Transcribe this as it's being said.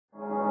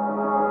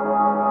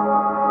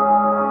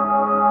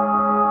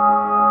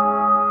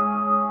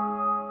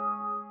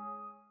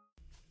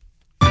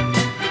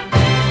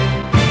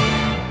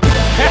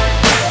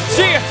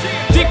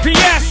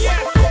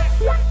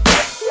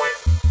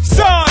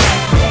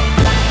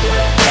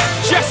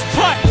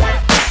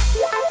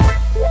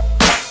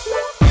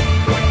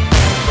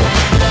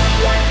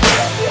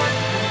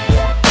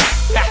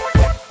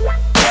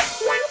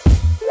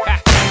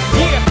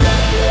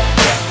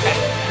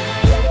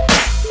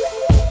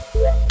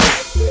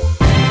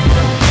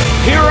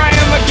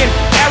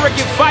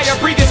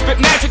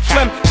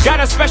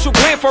got a special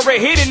gland for it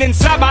hidden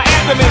inside my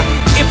abdomen.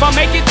 If I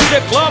make it to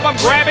the club, I'm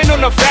grabbing on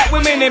the fat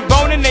women and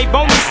boning. They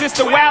bone me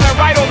sister wildin'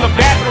 right on the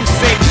bathroom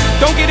sink.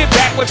 Don't get it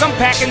backwards, I'm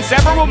packing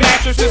several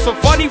mattresses for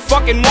funny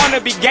fucking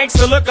wannabe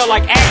gangster looker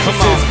like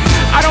actresses.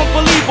 I don't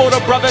believe all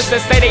the brothers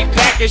that say they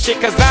packin' shit,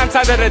 cause 9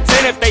 times out of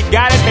 10 if they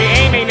got it,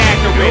 they aim ain't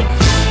accurate.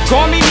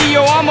 Call me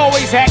Neo, I'm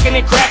always hacking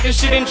and cracking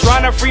shit and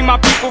trying to free my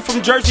people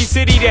from Jersey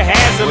City to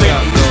Hazlitt.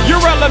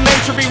 You're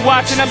elementary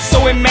watching, I'm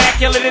so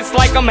immaculate, it's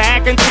like I'm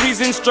hacking through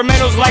these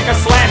instrumentals like a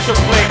slasher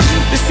flick.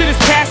 This shit is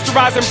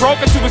pasteurized and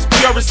broken to its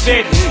purest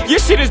state. Your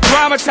shit is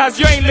dramatized,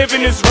 you ain't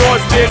living as raw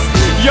as this.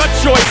 Your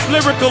choice,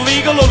 lyrical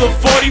eagle or the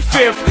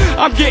 45th.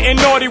 I'm getting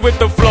naughty with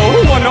the flow,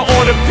 who wanna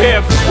order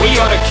piff? We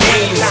are the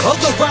kings,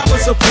 other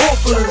rappers are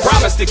paupers.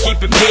 Promise to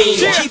keep it mean,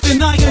 keep an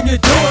eye on your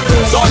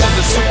daughters. Shottas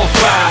are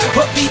SuperFire,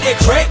 but be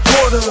that crack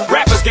quarter.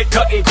 Rappers get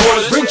cut in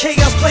quarters, bring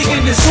chaos, plague,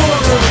 and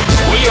disorder.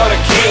 We are the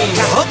kings,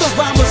 other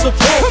rhymers are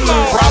paupers.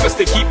 Promise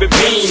to keep it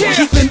mean,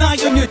 keep an eye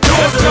on your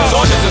daughters.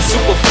 Shottas are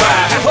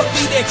SuperFire, but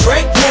be that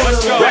crack quarter.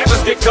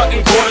 Rappers get cut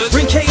in quarters,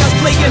 bring chaos,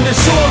 plague, and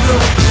disorder.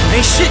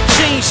 Ain't shit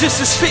changed,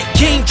 just a spit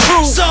game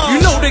true. You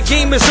know the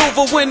game is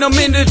over when I'm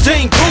in the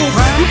dang booth.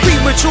 You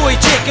premature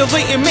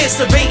ejaculating,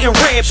 masturbating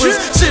rappers.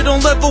 Sit on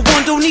level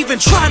 1, don't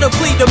even try to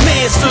play the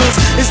masters.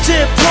 It's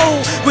dead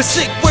flow with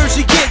sick words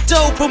you get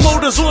dope.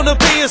 Promoters wanna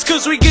pay us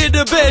cause we get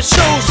the best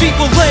shows.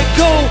 People let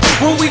go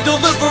when we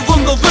deliver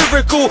from the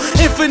lyrical.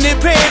 Infinite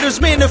patterns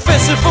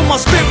manifested from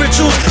our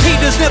spirituals.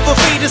 Haters never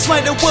fade, this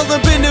might have well have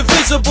been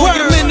invisible.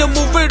 Your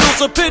minimal riddles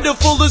are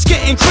pitiful, it's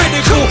getting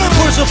critical.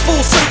 Words are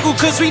full circle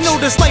cause we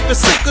know this life is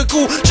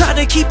cyclical. Try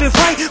to keep it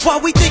right while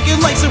we thinking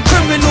like some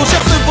criminals.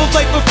 Y'all live a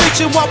life of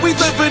fiction while we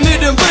living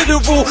it in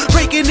literal.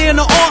 Breaking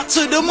in the art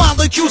to the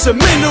molecules and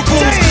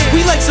minerals.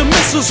 We like some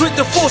missiles with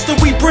the force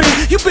that we bring.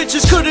 You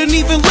bitches couldn't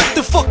even lift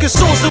the fucking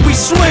swords that we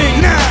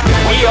swing.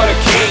 We are the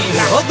kings,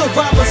 other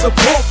rappers are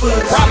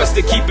paupers. Promise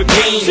to keep it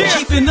mean,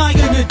 keep an eye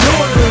on your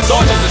daughters.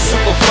 Shottas are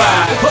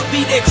SuperFire, but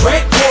be that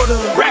crack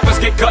quarter. Rappers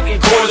get cut in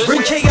quarters,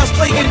 bring chaos,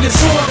 plague, and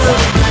disorder.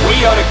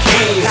 We are the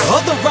kings,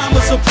 other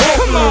rhymers are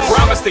paupers.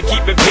 Promise to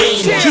keep it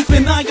mean, keep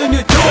an eye on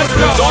your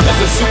daughters. Shottas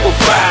are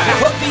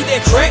SuperFire, but be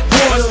that crack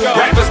quarter.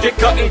 Rappers get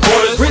cut in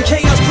quarters, bring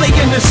chaos, plague,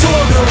 and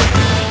disorder.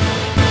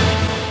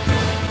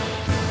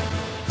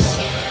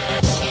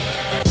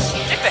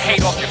 Get the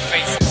hate off your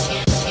faces.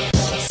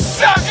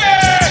 Suck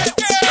it!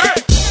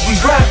 We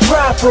rap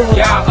rappers,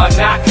 y'all are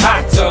not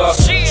hotter.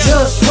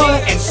 Just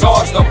what? And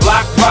Sarge the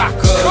block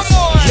rockers.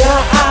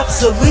 Y'all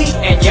obsolete,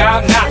 and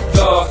y'all not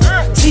the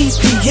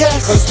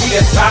TPS, cause we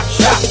the top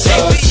shotters.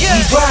 We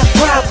rap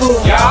rappers,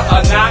 y'all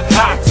are not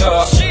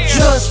hotter.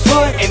 Just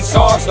what? And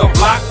Sarge the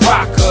block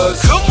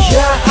rockers.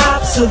 Y'all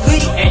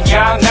obsolete, and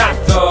y'all not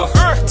the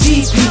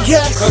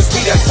TPS, cause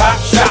we the top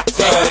shotters.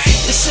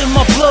 It's in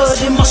my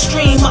blood, in my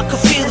stream, I can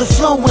feel it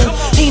flowing.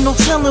 Ain't no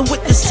telling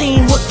with this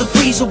team what the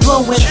breeze are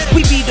blowing.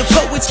 We be the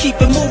poets, keep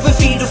it moving,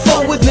 feed it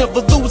forward,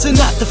 never losing,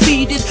 not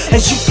defeated.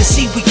 As you can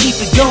see, we keep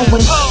it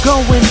going,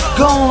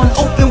 gone,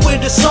 open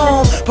with a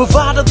song.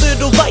 Provide a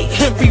little light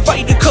and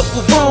rewrite a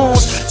couple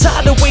wrongs.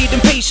 Tired of waiting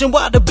patient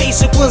while the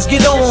basic ones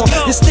get on.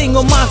 This thing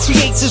on mine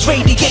creates its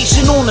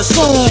radiation on the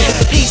song.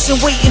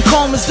 Patient waiting,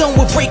 calm is done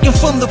with breaking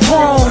from the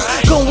pawns.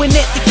 Going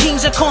at the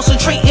kings and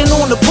concentrating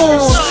on the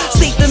pawns.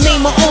 State the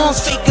name of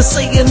arms, fakers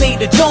saying they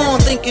the dawn.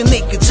 Thinking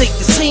they could take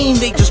the team,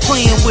 they just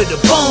playing with a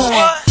bomb.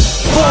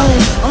 Boom,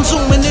 I'm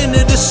zooming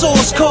into the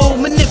source code.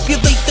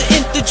 Manipulate the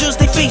integers,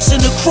 they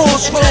facing the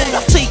crossroad.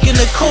 I've taken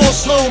the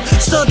course slow,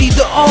 studied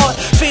the art.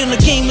 Feel the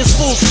game is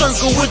full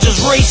circle, we're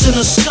just racing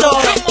to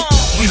start.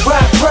 We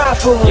rap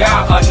rappers,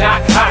 y'all are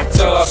not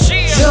hotter.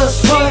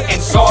 Just what?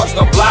 And Sarge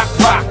the block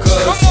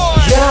rockers.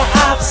 Y'all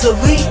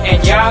obsolete, and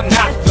y'all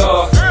not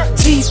the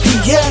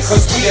TPS,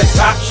 cause we the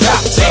top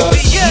shotters.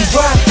 We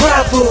rap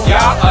rappers,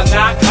 y'all are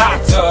not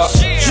hotter.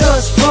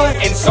 Just what?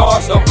 And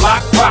Sarge the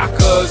block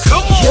rockers.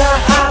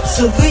 Y'all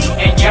obsolete,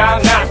 and y'all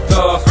not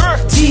the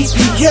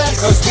TPS,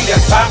 cause we the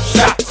top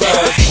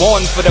shotters.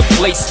 Born for the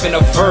placement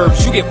of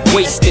verbs, you get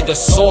wasted. The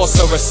source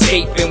of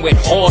escaping with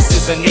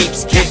horses and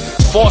apes, kid.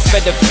 Force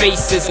fed the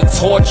faces and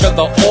torture.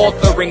 The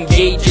author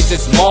engages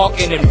its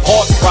marking in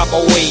parts proper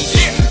wages.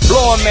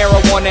 Blowing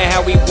marijuana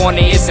how we want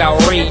it, it's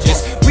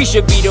outrageous. We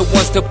should be the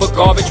ones to put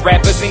garbage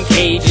rappers in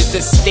cages.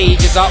 The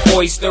stage is our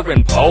oyster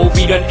and Poe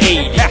be done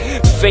aged.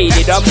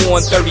 Faded, I'm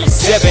on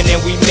 37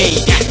 and we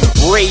made it.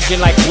 Raging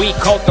like we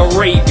caught the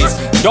rabies.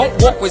 Don't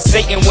walk with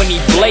Satan when he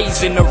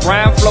blazing. The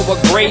rhyme flow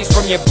of graves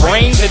from your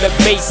brain to the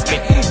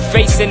basement.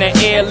 Face in the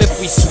air, if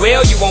we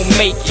swell, you won't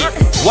make it.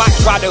 Watch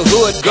why the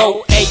hood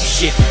go ape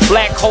shit.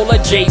 Black hole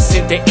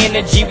adjacent, the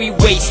energy we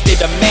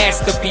wasted. A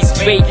masterpiece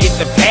vacant,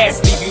 the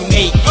past leave you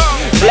naked.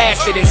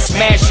 Blasted and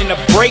smashing the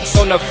brakes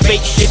on the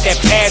fake shit that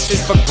passes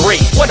for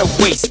great. What a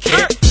waste,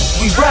 kid.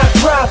 We rap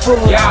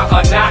rappers, y'all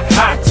are not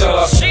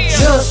hotter.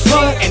 Just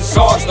what? And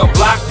Sarge the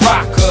block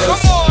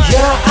rockers.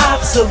 Y'all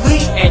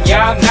obsolete, and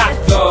y'all not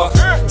the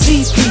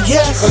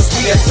TPS, cause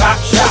we the top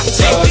shotters.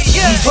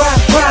 We rap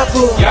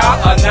rappers, y'all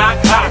are not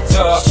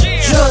hotter.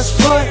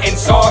 Just what? And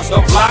Sarge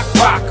the block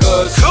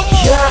rockers.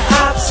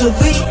 Y'all obsolete.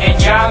 obsolete,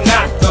 and y'all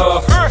not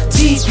the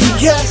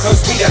DPS.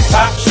 cause we the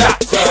top shot.